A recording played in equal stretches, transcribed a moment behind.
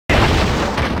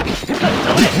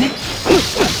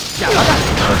邪魔だ。た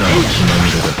だの気まぐ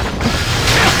れだ。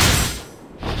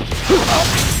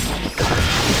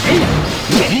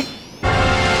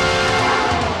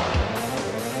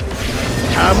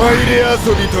玉入れ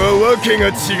遊びとはわけが違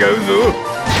う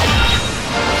ぞ。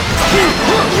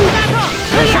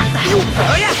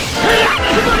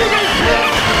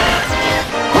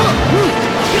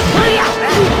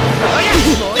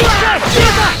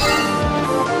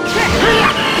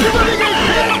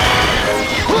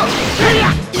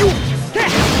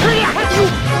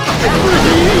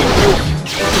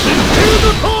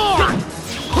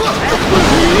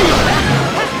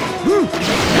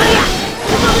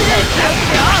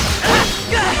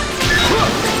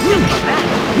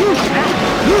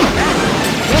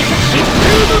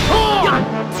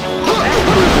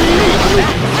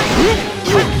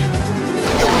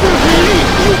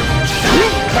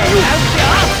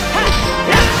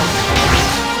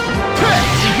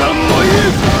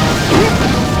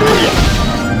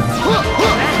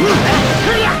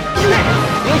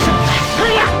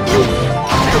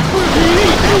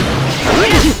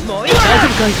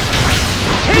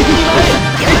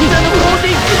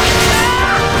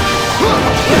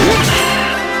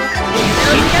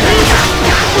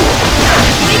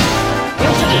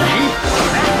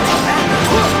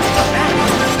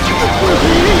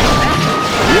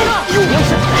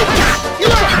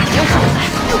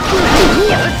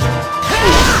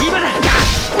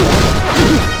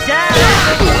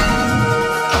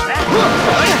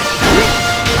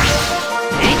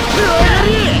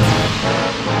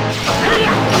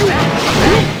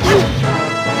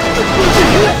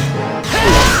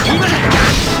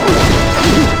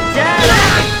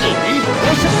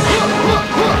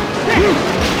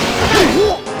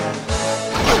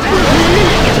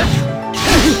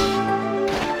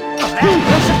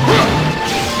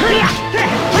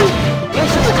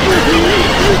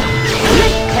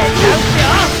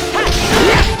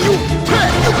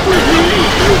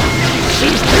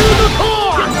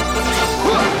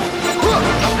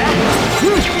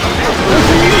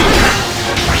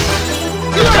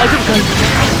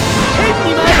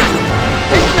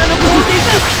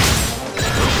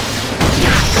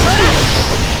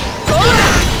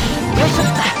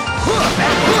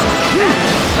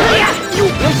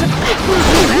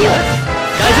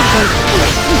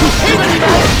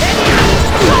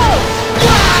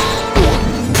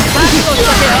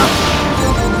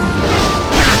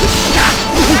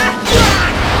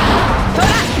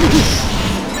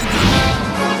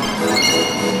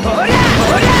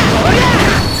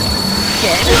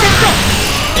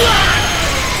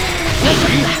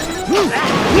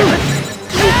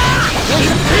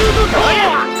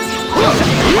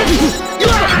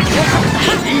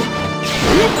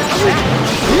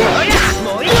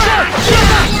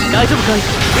大丈夫かい？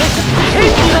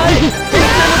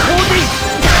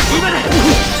今だ！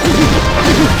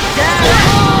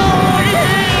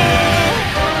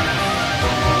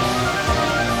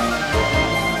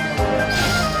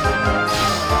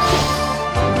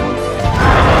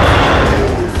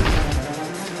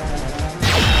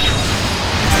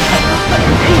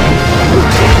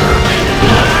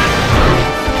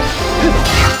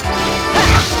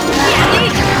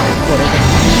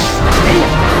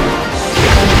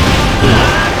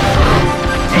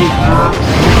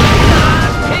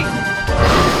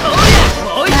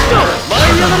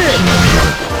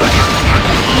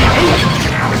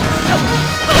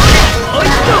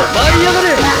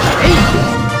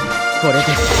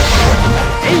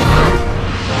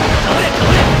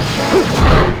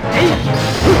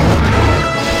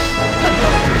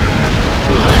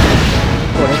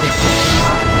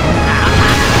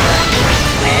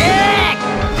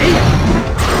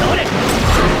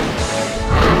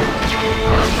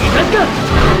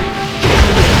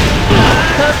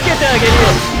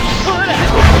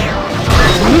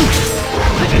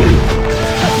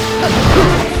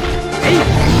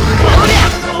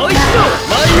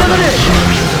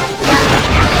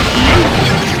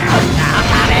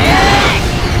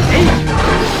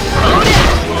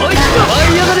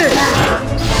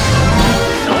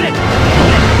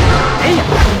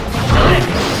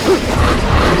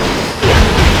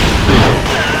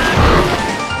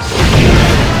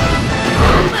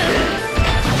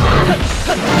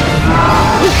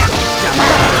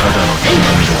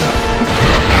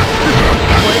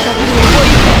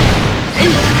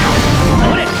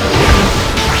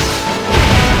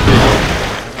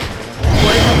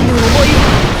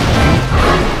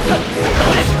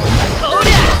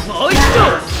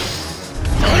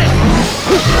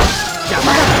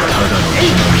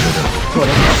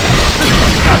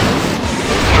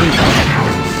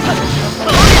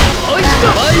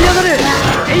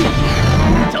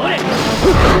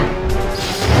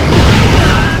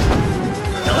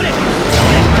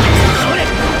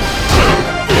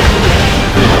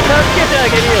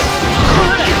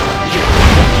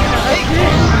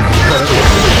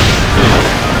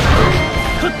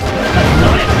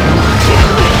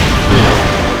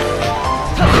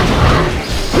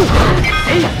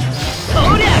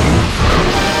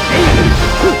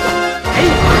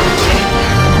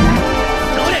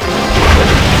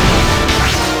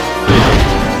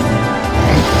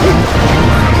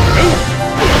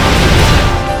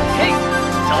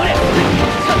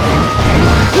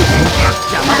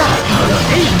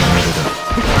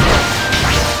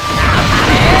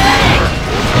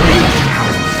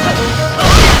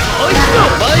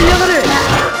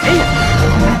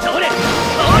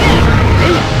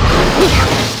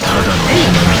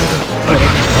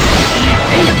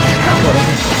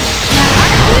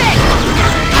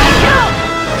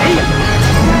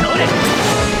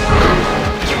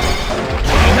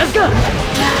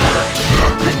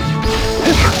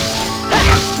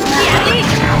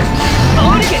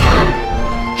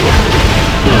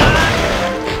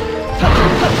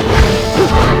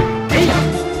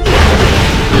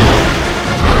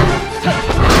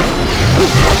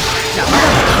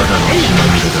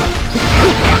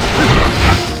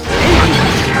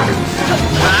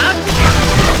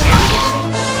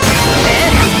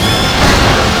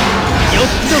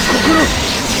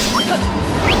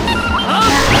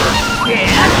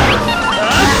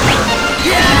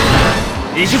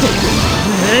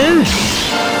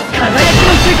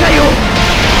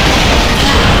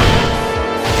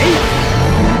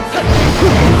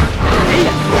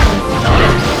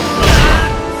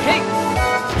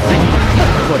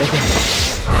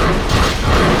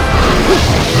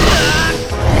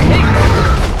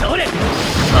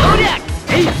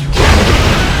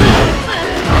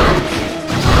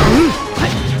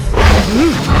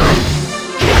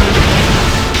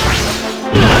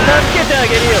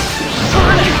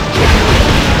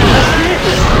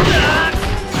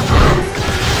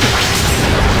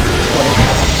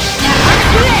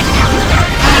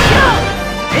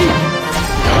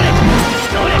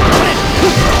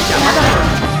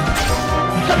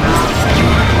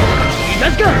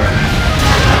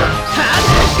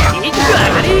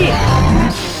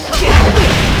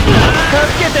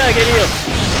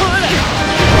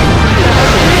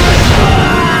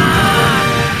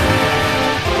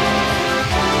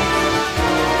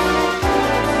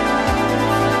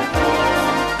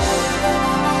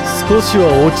少しは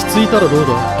落ち着いたらどう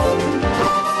だ。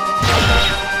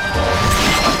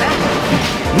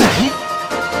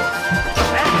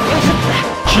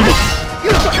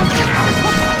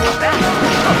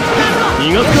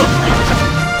逃がすか。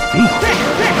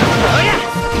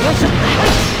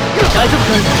大丈夫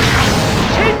か。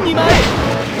天に前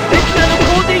手綱のコ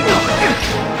ーティング。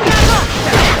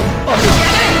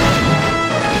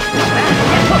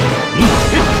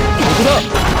ここだ。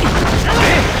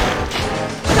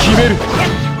決める。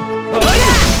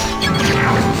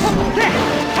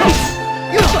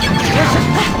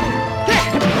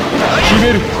決め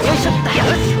る。こ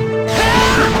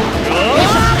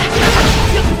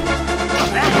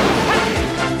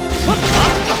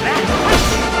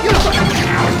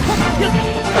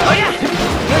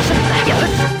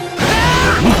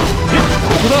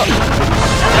こだ。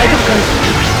大丈夫か。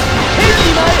天に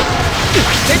前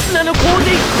手綱のコーテ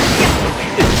ィング。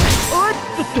おっ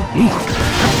とっと。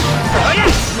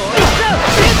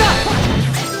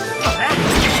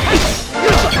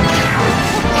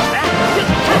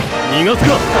逃がすか。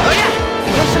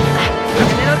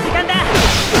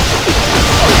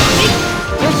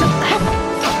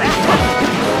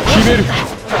決める。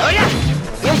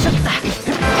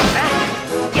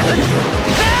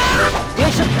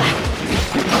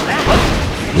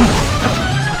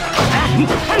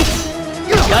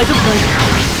大丈夫か。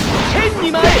天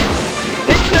に前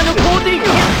手綱のコーティング。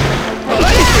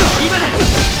今だ。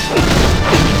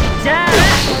じゃあ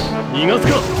逃がすか。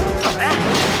も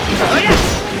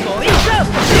う一度シ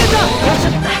ュート。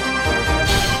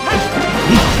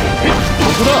こ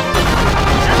こだ。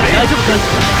大丈夫か。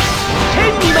天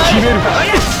に前決める。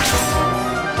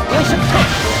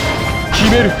決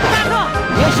める。こ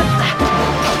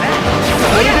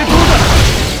れでどうだ。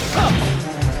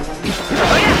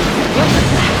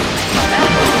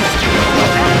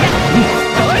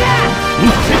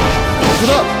ここ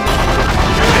だ。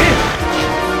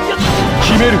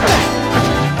決める。こ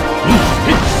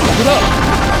こだ。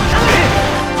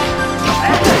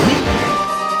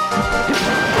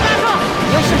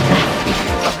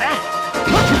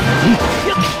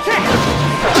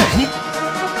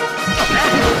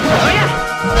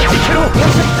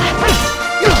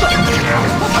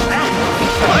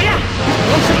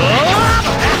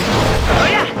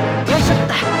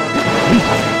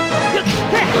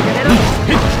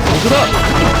ここだ。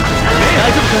大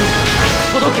丈夫か。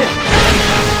届け。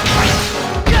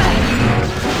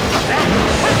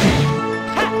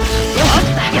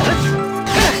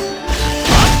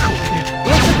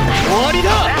終わりだ。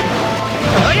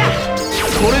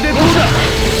これでどうだ。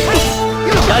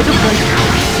大丈夫か。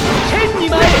天に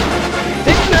前手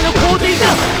綱のコーティング。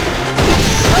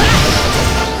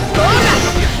どうだ。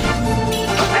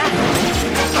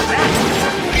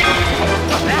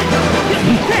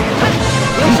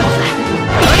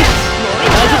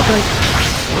大丈夫か。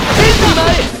天に前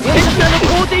手綱のコ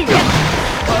ーティング。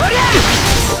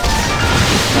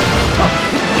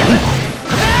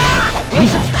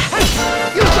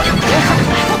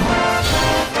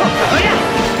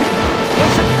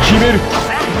決める。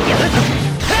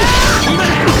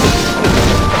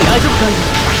大丈夫か。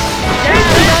天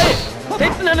に前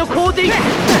手綱のコーティング。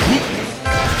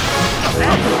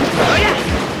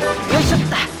よいしょっ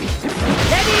た。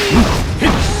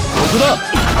ここだ。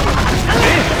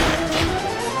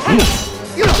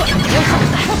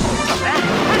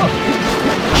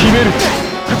決める。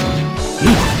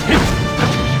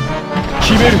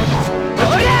決める。こ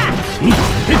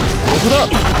こだ。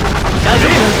大丈夫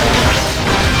か。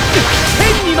天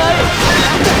に前。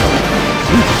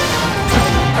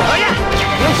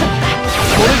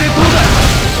これでどうだ。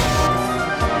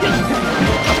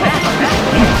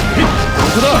こ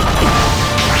こだ。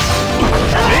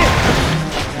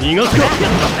逃がすか。こ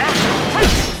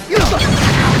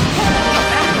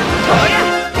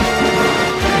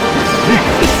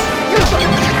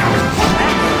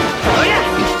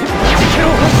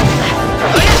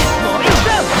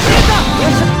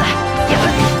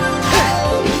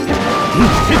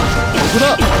こだ。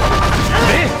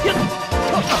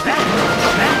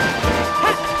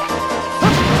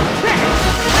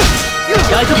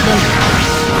大丈夫か。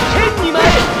天に前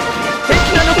手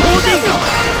綱のコーティング。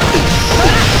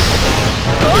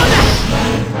どうだ。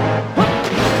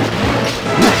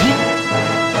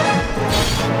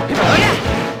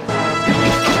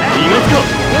逃がすか。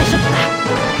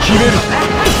決める。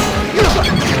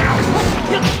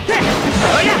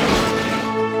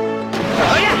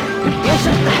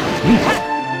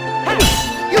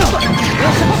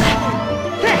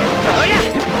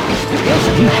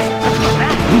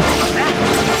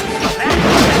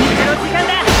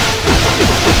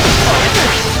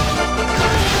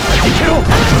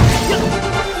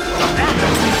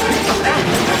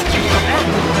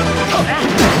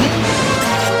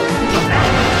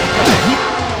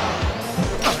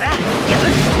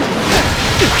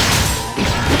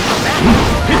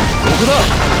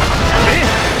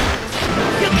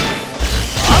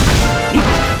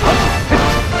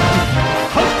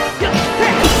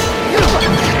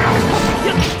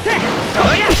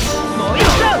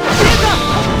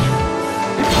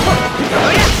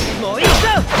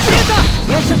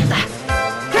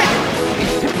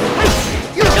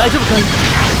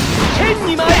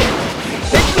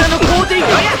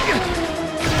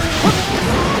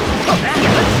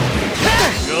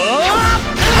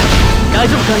大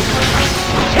丈夫かい。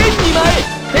変に前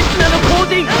手綱のコー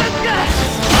ティング。よ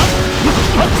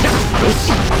し、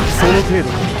その程度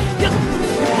か。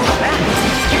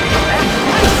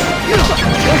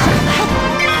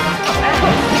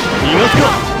逃がすか。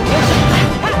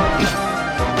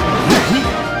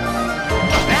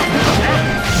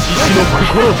獅子の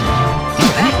心。こ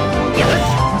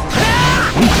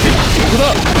こだ。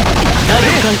大丈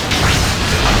夫かい。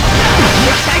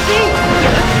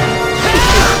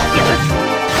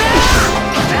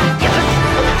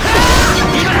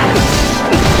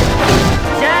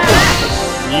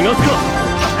逃がすか。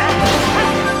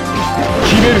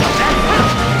決める。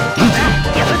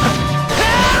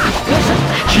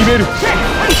決める。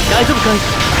大丈夫かい。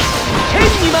変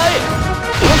に前。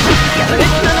手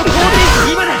綱のコーティン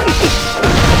グ。今だ。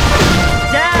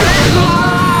じゃあ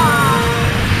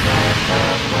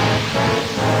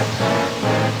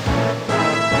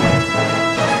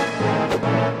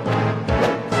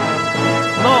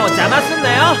もう邪魔すんな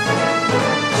よ。